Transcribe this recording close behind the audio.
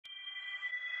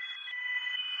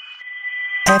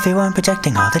Everyone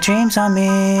projecting all their dreams on me.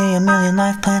 A million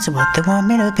life plans of what they want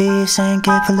me to be. Saying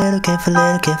give a little, give a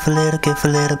little, give a little, give a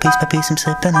little. Piece by piece I'm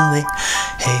slipping away.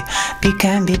 Hey, be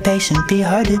kind, be patient, be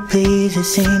hard to please. It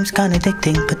seems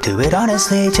contradicting, but do it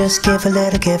honestly. Just give a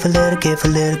little, give a little, give a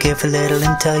little, give a little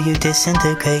until you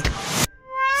disintegrate.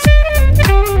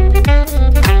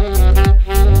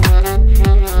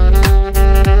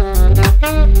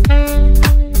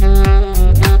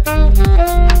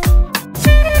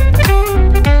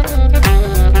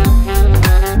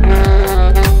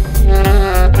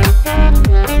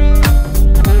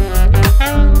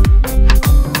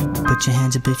 Put your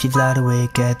hands up if you've lied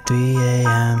awake at 3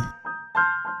 a.m.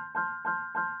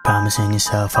 Promising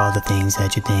yourself all the things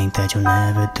that you think that you'll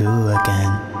never do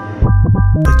again.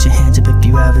 Put your hands up if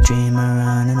you have a dream of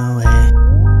running away.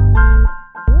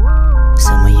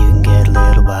 Somewhere you can get a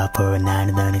little wild for a night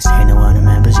and the next day no one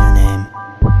remembers your name.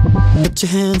 Put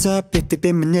your hands up if you've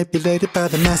been manipulated by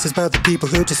the masses, by the people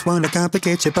who just want to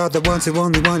complicate you, by the ones who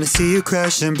only want to see you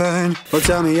crash and burn. Well,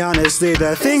 tell me honestly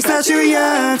the things that you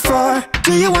yearn for.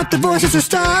 Do you want the voices to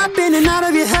stop in and out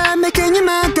of your head, making your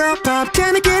mind go pop?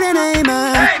 Can I get an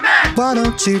amen? Amen! Why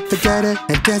don't you forget it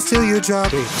and dance till you drop?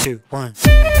 3, 2, 1.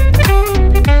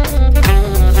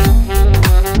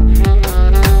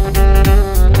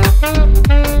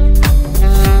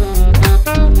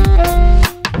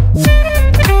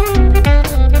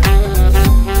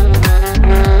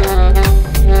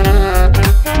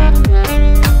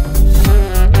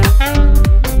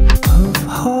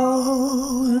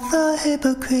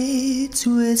 Hypocrites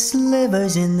with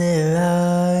slivers in their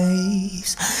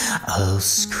eyes. I'll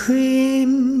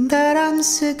scream that I'm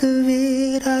sick of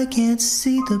it. I can't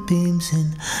see the beams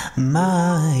in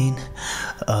mine.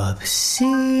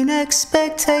 Obscene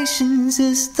expectations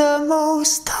is the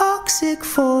most toxic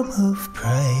form of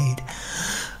pride.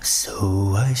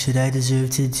 So why should I deserve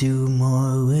to do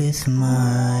more with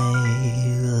my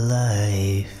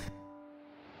life?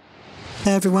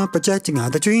 Everyone projecting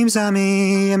all their dreams on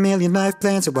me. A million life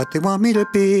plans of what they want me to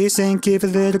be. Saying give a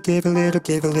little, give a little,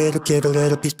 give a little, give a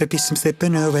little. Piece by piece I'm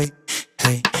slipping away.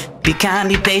 Hey. Be kind,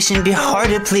 be patient, be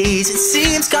hard to please. It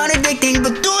seems contradicting,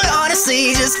 but do it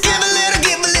honestly. Just give a little,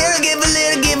 give a little, give a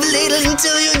little, give a little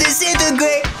until you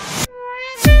disintegrate.